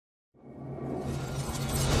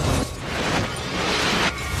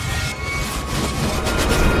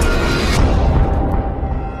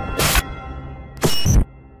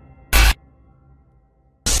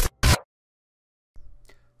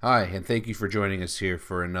Hi, and thank you for joining us here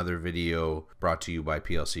for another video brought to you by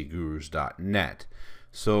PLCGurus.NET.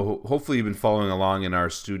 So hopefully you've been following along in our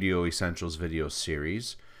Studio Essentials video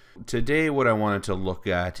series. Today what I wanted to look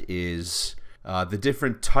at is the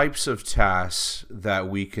different types of tasks that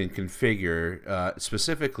we can configure.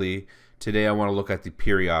 Specifically, today I want to look at the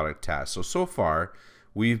periodic tasks. So far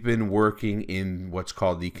we've been working in what's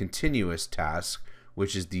called the continuous task,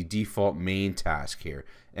 which is the default main task here.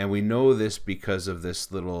 And we know this because of this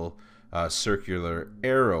little circular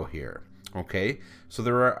arrow here. Okay, so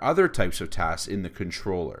there are other types of tasks in the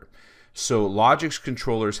controller. So Logix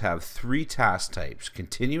controllers have three task types: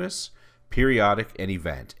 continuous, periodic, and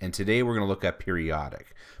event. And today we're going to look at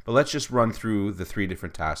periodic. But let's just run through the three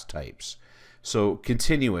different task types. So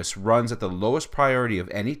continuous runs at the lowest priority of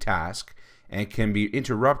any task and can be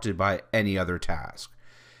interrupted by any other task.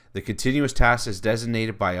 The continuous task is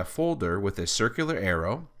designated by a folder with a circular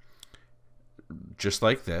arrow, just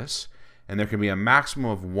like this, and there can be a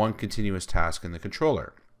maximum of one continuous task in the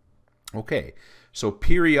controller. Okay, so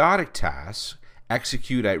periodic tasks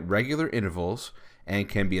execute at regular intervals and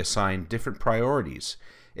can be assigned different priorities.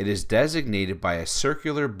 It is designated by a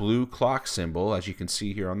circular blue clock symbol, as you can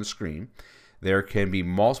see here on the screen. There can be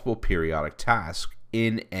multiple periodic tasks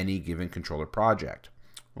in any given controller project.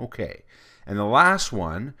 Okay. And the last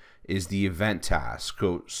one is the event task.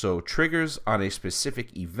 So triggers on a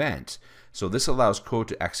specific event. So this allows code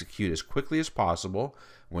to execute as quickly as possible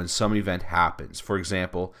when some event happens. For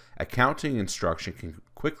example, a counting instruction can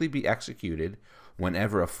quickly be executed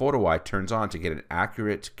whenever a photo eye turns on to get an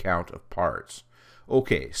accurate count of parts.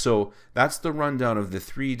 Okay, so that's the rundown of the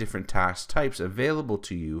three different task types available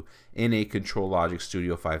to you in a ControlLogix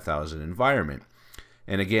Studio 5000 environment.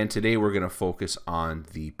 And again, today we're going to focus on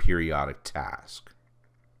the periodic task.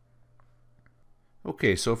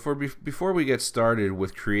 Okay, so before we get started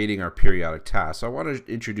with creating our periodic tasks, I want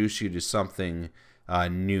to introduce you to something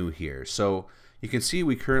new here. So you can see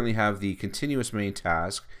we currently have the continuous main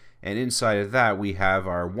task, and inside of that we have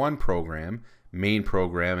our one program, main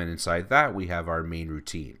program, and inside that we have our main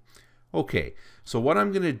routine. Okay, so what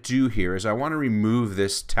I'm going to do here is I want to remove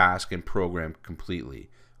this task and program completely.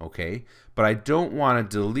 Okay, but I don't want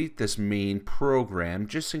to delete this main program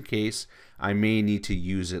just in case I may need to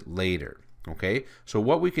use it later. Okay, so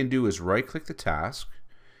what we can do is right click the task,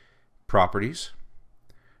 properties,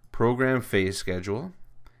 program phase schedule,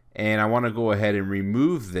 and I want to go ahead and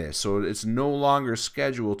remove this so it's no longer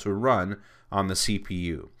scheduled to run on the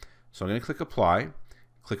CPU. So I'm going to click apply,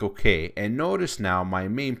 click OK, and notice now my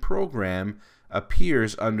main program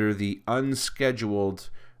appears under the unscheduled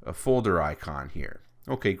folder icon here.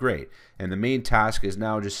 Okay, great. And the main task is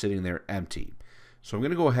now just sitting there empty. So I'm going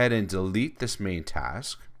to go ahead and delete this main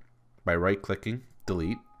task by right-clicking,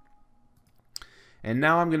 delete. And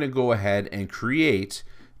now I'm going to go ahead and create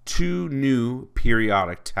two new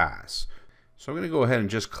periodic tasks. So I'm going to go ahead and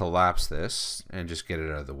just collapse this and just get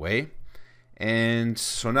it out of the way. And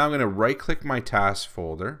so now I'm going to right-click my task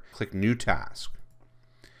folder, click New Task.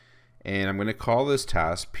 And I'm going to call this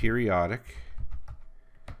task Periodic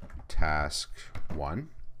Task 1,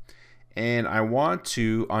 and I want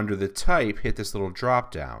to, under the type, hit this little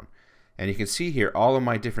drop down, and you can see here all of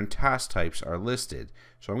my different task types are listed.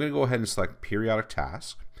 So I'm going to go ahead and select periodic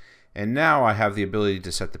task, and now I have the ability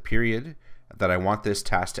to set the period that I want this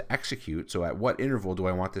task to execute. So at what interval do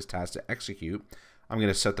I want this task to execute? I'm going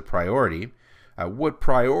to set the priority. What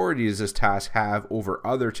priority does this task have over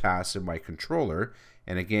other tasks in my controller?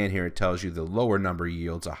 And again, here it tells you the lower number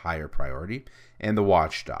yields a higher priority, and the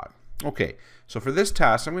watchdog. Okay, so for this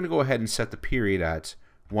task, I'm going to go ahead and set the period at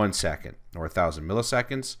 1 second or 1,000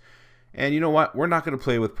 milliseconds. And you know what? We're not going to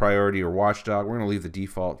play with priority or watchdog. We're going to leave the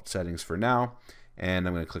default settings for now, and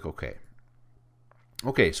I'm going to click OK.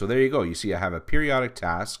 Okay, so there you go. You see I have a periodic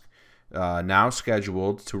task now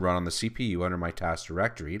scheduled to run on the CPU under my task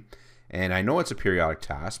directory. And I know it's a periodic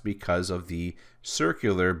task because of the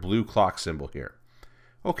circular blue clock symbol here.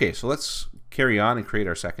 Okay, so let's carry on and create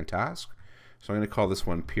our second task. So I'm going to call this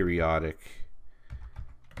one Periodic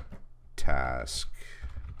Task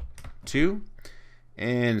 2.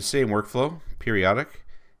 And same workflow, periodic.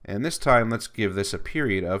 And this time, let's give this a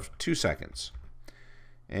period of 2 seconds.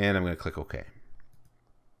 And I'm going to click OK.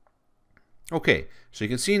 Okay, so you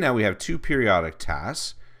can see now we have two periodic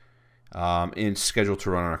tasks scheduled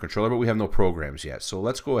to run on our controller, but we have no programs yet. So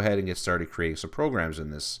let's go ahead and get started creating some programs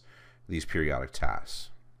in these periodic tasks.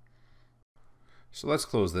 So let's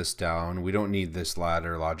close this down. We don't need this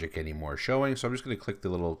ladder logic anymore showing, so I'm just going to click the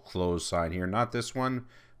little close sign here, not this one,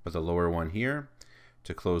 but the lower one here,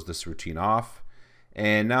 to close this routine off.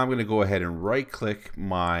 And now I'm going to go ahead and right click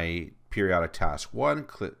my periodic task 1,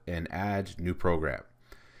 click and add new program.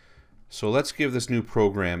 So let's give this new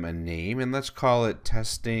program a name, and let's call it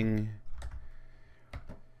testing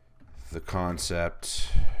the concept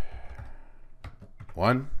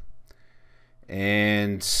 1.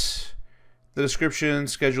 And the description,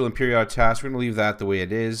 schedule, and periodic tasks, we're going to leave that the way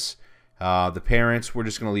it is. The parents, we're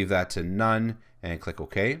just going to leave that to none and click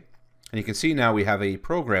OK. And you can see now we have a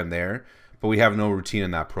program there, but we have no routine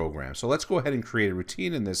in that program. So let's go ahead and create a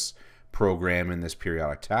routine in this program in this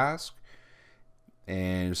periodic task.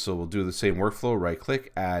 And so we'll do the same workflow, right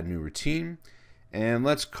click, add new routine. And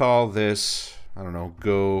let's call this, I don't know,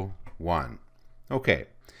 go 1. Okay.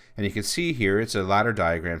 And you can see here it's a ladder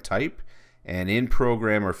diagram type, and in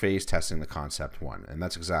program or phase testing the concept 1. And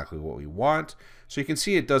that's exactly what we want. So you can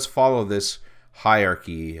see it does follow this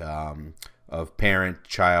hierarchy of parent,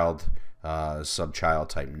 child, sub-child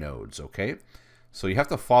type nodes. Okay. So you have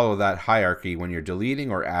to follow that hierarchy when you're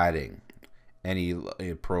deleting or adding any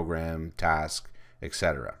program, task,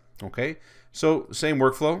 etc. Okay, so same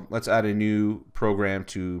workflow. Let's add a new program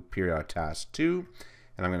to periodic task 2,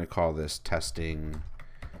 and I'm going to call this testing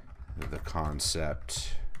the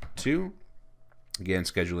concept 2. Again,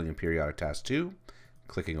 scheduling in periodic task 2,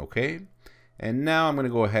 clicking OK. And now I'm going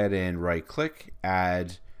to go ahead and right click,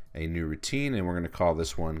 add a new routine, and we're going to call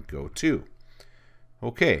this one go 2.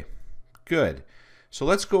 Okay, good. So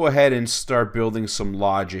let's go ahead and start building some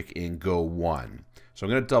logic in go 1. So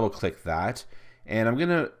I'm going to double click that. And I'm going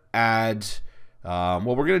to add, well,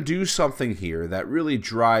 we're going to do something here that really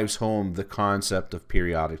drives home the concept of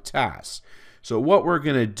periodic tasks. So what we're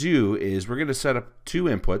going to do is we're going to set up 2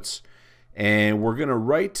 inputs, and we're going to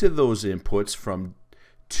write to those inputs from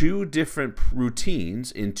 2 different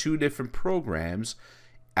routines in 2 different programs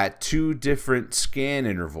at 2 different scan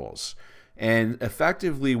intervals. And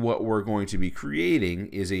effectively what we're going to be creating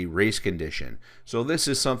is a race condition. So this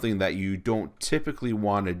is something that you don't typically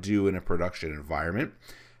want to do in a production environment.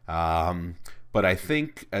 But I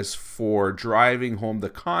think as for driving home the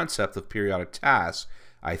concept of periodic tasks,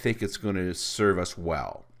 I think it's going to serve us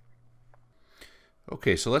well.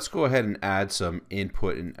 Okay, so let's go ahead and add some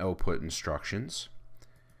input and output instructions.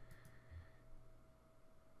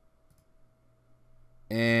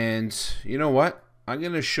 And you know what? I'm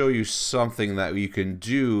going to show you something that you can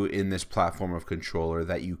do in this platform of controller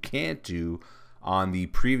that you can't do on the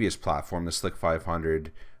previous platform, the Slick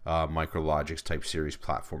 500 ControlLogix type series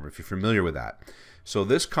platform, if you're familiar with that. So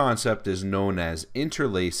this concept is known as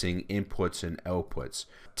interlacing inputs and outputs.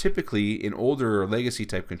 Typically, in older or legacy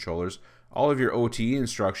type controllers, all of your OTE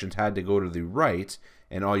instructions had to go to the right,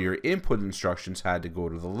 and all your input instructions had to go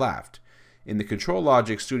to the left. In the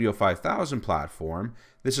ControlLogix Studio 5000 platform,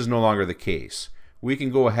 this is no longer the case. We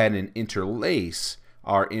can go ahead and interlace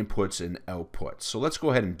our inputs and outputs. So let's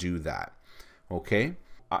go ahead and do that. Okay,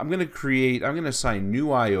 I'm going to assign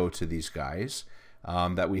new IO to these guys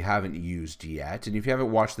that we haven't used yet. And if you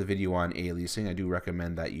haven't watched the video on aliasing, I do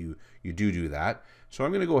recommend that you do that. So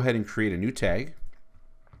I'm going to go ahead and create a new tag.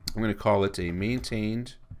 I'm going to call it a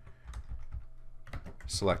maintained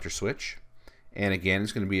selector switch. And again,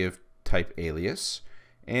 it's going to be a type alias.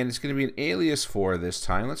 And it's going to be an alias for this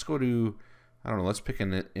time. Let's go to, I don't know, let's pick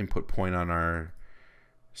an input point on our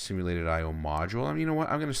simulated IO module. I mean, you know what?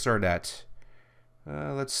 I'm going to start at,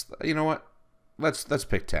 let's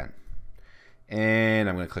pick 10. And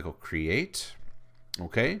I'm going to click on create.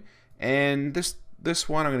 Okay. And this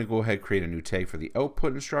one, I'm going to go ahead and create a new tag for the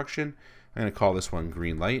output instruction. I'm going to call this one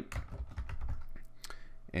green light.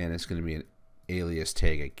 And it's going to be an alias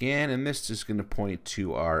tag again. And this is going to point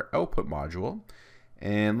to our output module.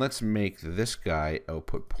 And let's make this guy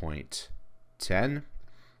output point 10.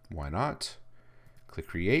 Why not? Click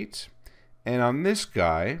create. And on this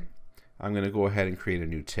guy, I'm going to go ahead and create a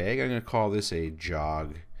new tag. I'm going to call this a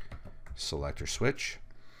jog selector switch.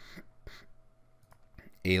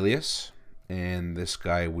 Alias. And this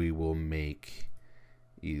guy we will make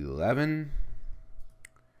 11.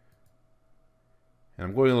 And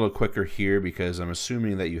I'm going a little quicker here because I'm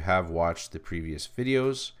assuming that you have watched the previous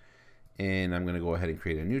videos. And I'm going to go ahead and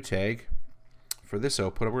create a new tag for this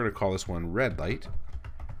output. We're going to call this one red light.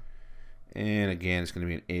 And again, it's going to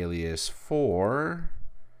be an alias for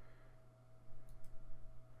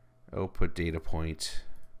output data point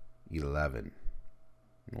 11.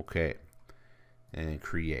 Okay. And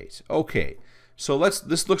create. Okay. So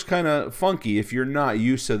this looks kind of funky if you're not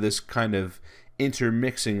used to this kind of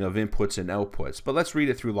intermixing of inputs and outputs. But let's read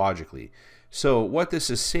it through logically. So what this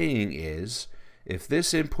is saying is, if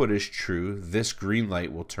this input is true, this green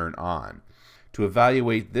light will turn on. To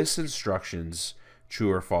evaluate this instruction's true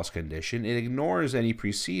or false condition, it ignores any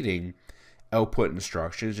preceding output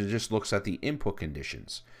instructions and just looks at the input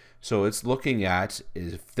conditions. So it's looking at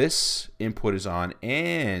if this input is on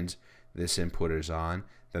and this input is on,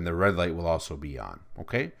 then the red light will also be on.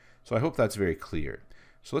 Okay, so I hope that's very clear.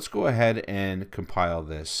 So let's go ahead and compile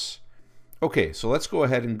this. Okay, so let's go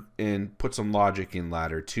ahead and put some logic in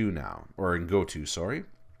ladder 2 now, or in go2, sorry.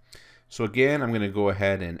 So again, I'm going to go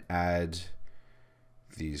ahead and add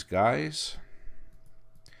these guys.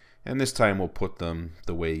 And this time we'll put them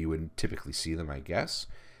the way you would typically see them, I guess.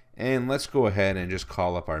 And let's go ahead and just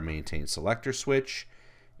call up our maintain selector switch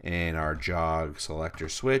and our jog selector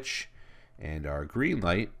switch and our green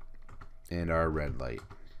light and our red light.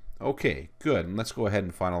 Okay, good. And let's go ahead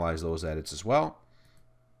and finalize those edits as well.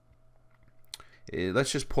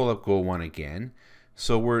 Let's just pull up Go1 again.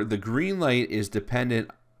 So the green light is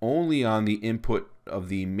dependent only on the input of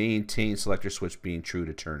the maintain selector switch being true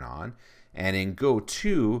to turn on. And in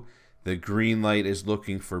Go2, the green light is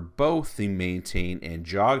looking for both the maintain and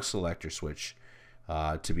jog selector switch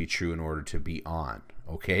to be true in order to be on.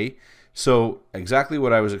 Okay, so exactly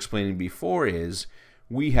what I was explaining before is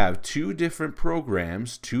we have two different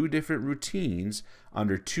programs, two different routines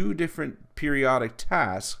under two different periodic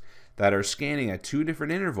tasks that are scanning at two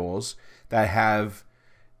different intervals that have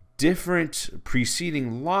different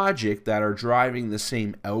preceding logic that are driving the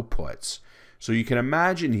same outputs. So you can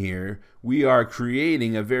imagine here we are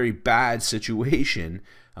creating a very bad situation,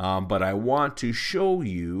 but I want to show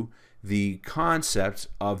you the concept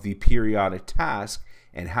of the periodic task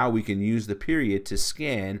and how we can use the period to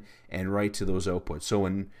scan and write to those outputs. So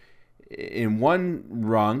in one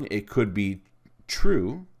rung it could be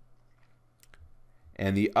true,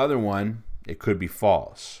 and the other one it could be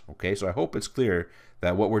false. Okay, so I hope it's clear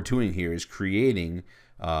that what we're doing here is creating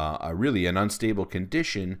really an unstable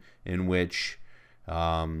condition in which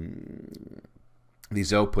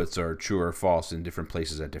these outputs are true or false in different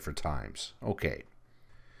places at different times. Okay.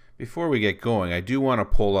 Before we get going, I do want to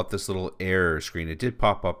pull up this little error screen. It did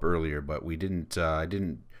pop up earlier, but we didn't. I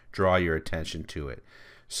didn't draw your attention to it.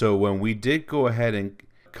 So when we did go ahead and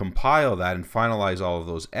compile that and finalize all of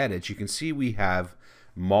those edits, you can see we have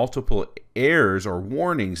multiple errors or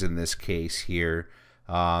warnings in this case here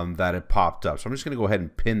that have popped up. So I'm just going to go ahead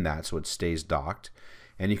and pin that so it stays docked.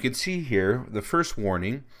 And you can see here the first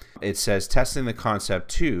warning. It says testing the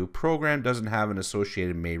concept 2, program doesn't have an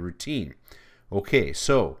associated main routine. Okay,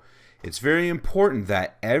 so it's very important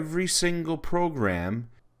that every single program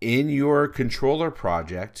in your controller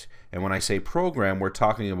project, and when I say program, we're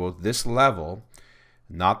talking about this level,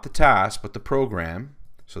 not the task, but the program.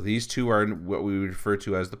 So these two are what we refer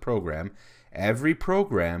to as the program. Every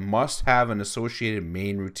program must have an associated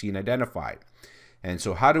main routine identified. And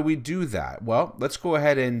so how do we do that? Well, let's go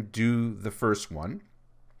ahead and do the first one.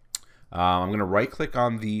 I'm going to right click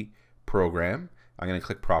on the program. I'm going to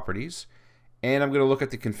click properties. And I'm going to look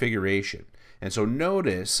at the configuration. And so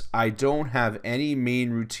notice I don't have any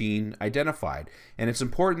main routine identified. And it's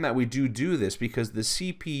important that we do this because the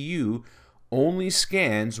CPU only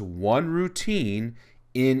scans one routine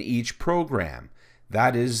in each program.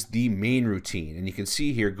 That is the main routine. And you can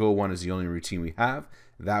see here Go1 is the only routine we have.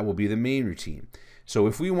 That will be the main routine. So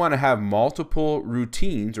if we want to have multiple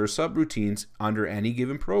routines or subroutines under any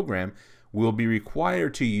given program, we'll be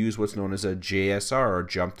required to use what's known as a JSR, or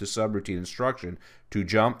jump to subroutine instruction, to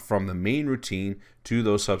jump from the main routine to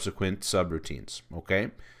those subsequent subroutines.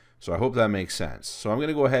 Okay, so I hope that makes sense. So I'm going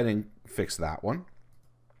to go ahead and fix that one.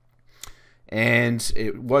 And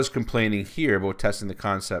it was complaining here about testing the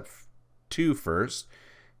concept 2 first.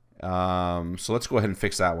 So let's go ahead and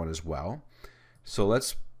fix that one as well. So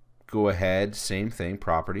let's go ahead, same thing,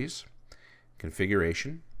 properties,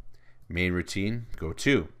 configuration, main routine,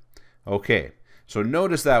 Go2. Okay, so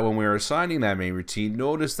notice that when we were assigning that main routine,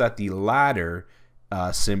 notice that the ladder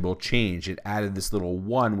symbol changed. It added this little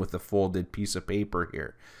 1 with a folded piece of paper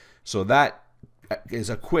here. So that is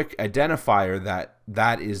a quick identifier that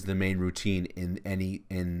that is the main routine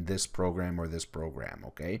in this program or this program.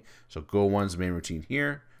 Okay, so Go1's main routine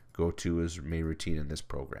here, Go2 is main routine in this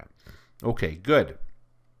program. Okay, good.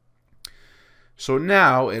 So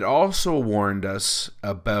now it also warned us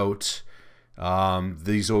about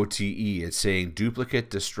these OTE. It's saying duplicate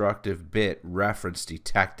destructive bit reference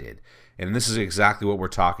detected. And this is exactly what we're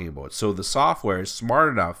talking about. So the software is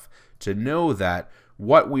smart enough to know that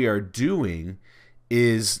what we are doing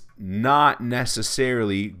is not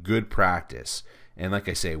necessarily good practice. And like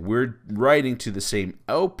I say, we're writing to the same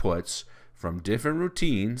outputs from different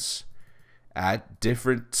routines at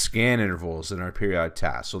different scan intervals in our periodic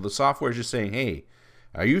task. So the software is just saying, hey,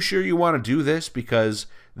 are you sure you want to do this? Because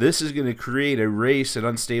this is going to create a race in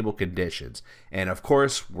unstable conditions. And of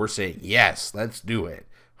course, we're saying, yes, let's do it.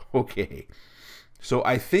 Okay. So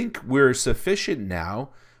I think we're sufficient now.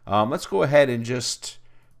 Let's go ahead and just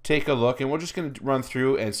take a look, and we're just going to run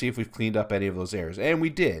through and see if we've cleaned up any of those errors. And we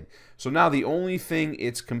did. So now the only thing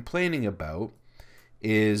it's complaining about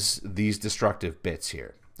is these destructive bits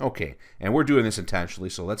here. Okay, and we're doing this intentionally,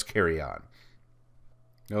 so let's carry on.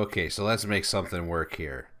 Okay, so let's make something work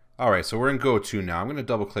here. Alright, so we're in Go 2 now. I'm going to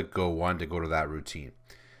double click Go 1 to go to that routine.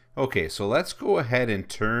 Okay, so let's go ahead and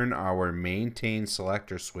turn our maintain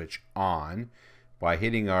selector switch on by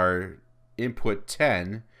hitting our input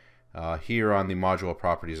 10 here on the module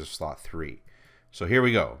properties of slot 3. So here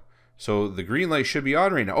we go. So the green light should be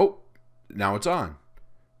on right now. Oh, now it's on.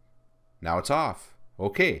 Now it's off.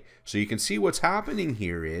 Okay, so you can see what's happening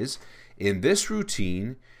here is in this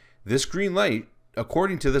routine, this green light,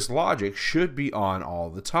 according to this logic, should be on all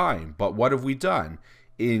the time. But what have we done?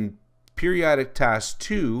 In periodic task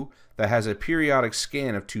 2 that has a periodic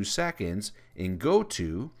scan of 2 seconds in Go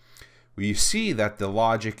 2, we see that the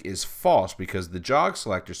logic is false because the jog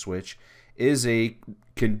selector switch is a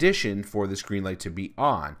condition for this green light to be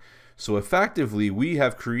on. So effectively, we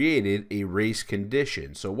have created a race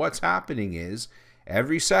condition. So what's happening is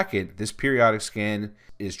every second this periodic scan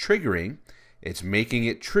is triggering, it's making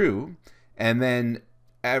it true, and then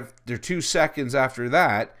after 2 seconds after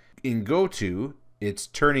that, in Go 2, it's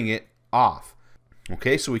turning it off.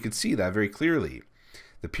 Okay, so we can see that very clearly.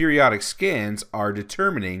 The periodic scans are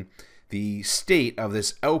determining the state of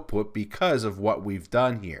this output because of what we've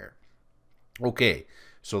done here. Okay,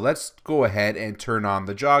 so let's go ahead and turn on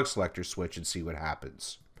the jog selector switch and see what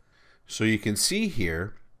happens. So you can see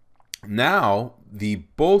here, now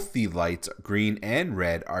both the lights, green and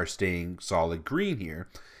red, are staying solid green here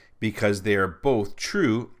because they are both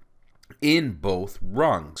true in both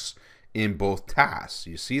rungs, in both tasks.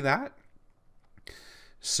 You see that?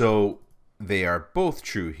 So they are both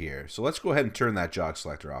true here. So let's go ahead and turn that jog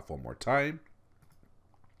selector off one more time.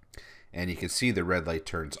 And you can see the red light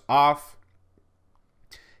turns off.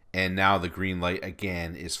 And now the green light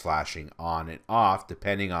again is flashing on and off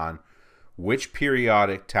depending on which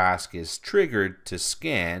periodic task is triggered to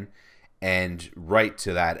scan and write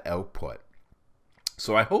to that output.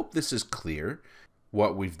 So I hope this is clear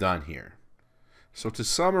what we've done here. So to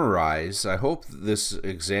summarize, I hope this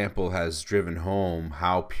example has driven home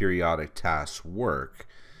how periodic tasks work.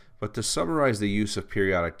 But to summarize the use of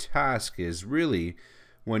periodic task is really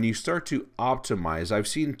when you start to optimize. I've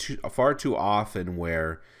seen far too often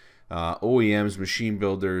where OEMs, machine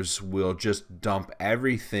builders will just dump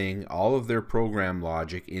everything, all of their program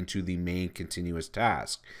logic into the main continuous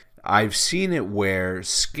task. I've seen it where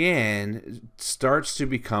scan starts to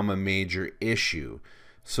become a major issue.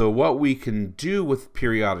 So what we can do with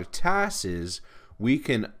periodic tasks is we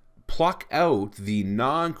can pluck out the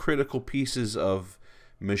non-critical pieces of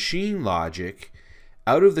machine logic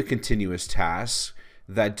out of the continuous tasks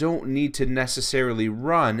that don't need to necessarily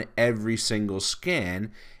run every single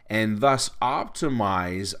scan, and thus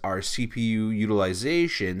optimize our CPU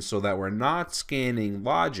utilization so that we're not scanning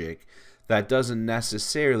logic that doesn't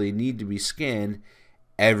necessarily need to be scanned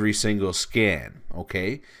every single scan.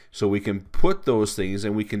 Okay, so we can put those things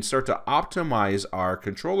and we can start to optimize our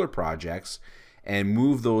controller projects and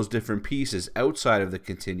move those different pieces outside of the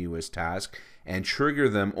continuous task and trigger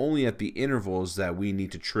them only at the intervals that we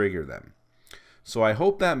need to trigger them. So I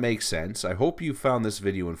hope that makes sense. I hope you found this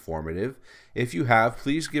video informative. If you have,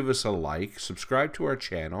 please give us a like, subscribe to our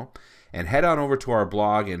channel, and head on over to our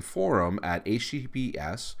blog and forum at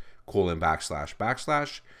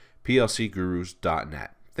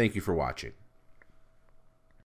https://PLCGurus.NET. Thank you for watching.